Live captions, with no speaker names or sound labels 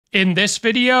In this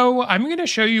video, I'm going to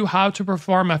show you how to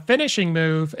perform a finishing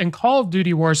move in Call of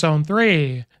Duty Warzone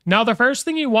 3. Now, the first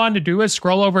thing you want to do is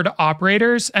scroll over to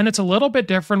Operators, and it's a little bit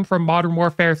different from Modern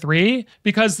Warfare 3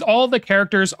 because all the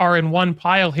characters are in one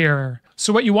pile here.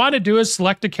 So what you want to do is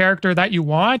select a character that you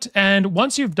want, and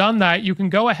once you've done that, you can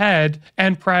go ahead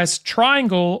and press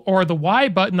triangle or the Y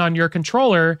button on your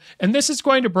controller, and this is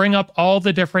going to bring up all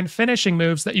the different finishing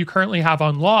moves that you currently have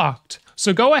unlocked.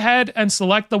 So go ahead and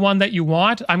select the one that you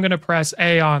want. I'm going to press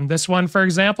A on this one, for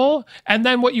example. And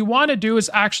then what you want to do is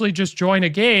actually just join a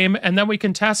game, and then we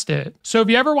can test it. So if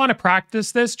you ever want to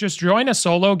practice this, just join a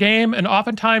solo game, and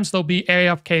oftentimes there'll be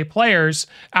AFK players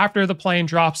after the plane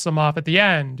drops them off at the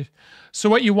end. So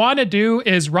what you want to do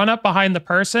is run up behind the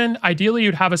person. Ideally,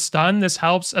 you'd have a stun. This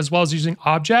helps, as well as using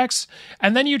objects.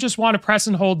 And then you just want to press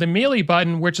and hold the melee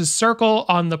button, which is circle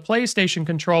on the PlayStation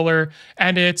controller,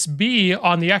 and it's B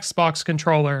on the Xbox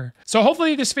controller. So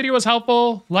hopefully this video was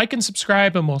helpful. Like and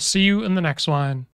subscribe, and we'll see you in the next one.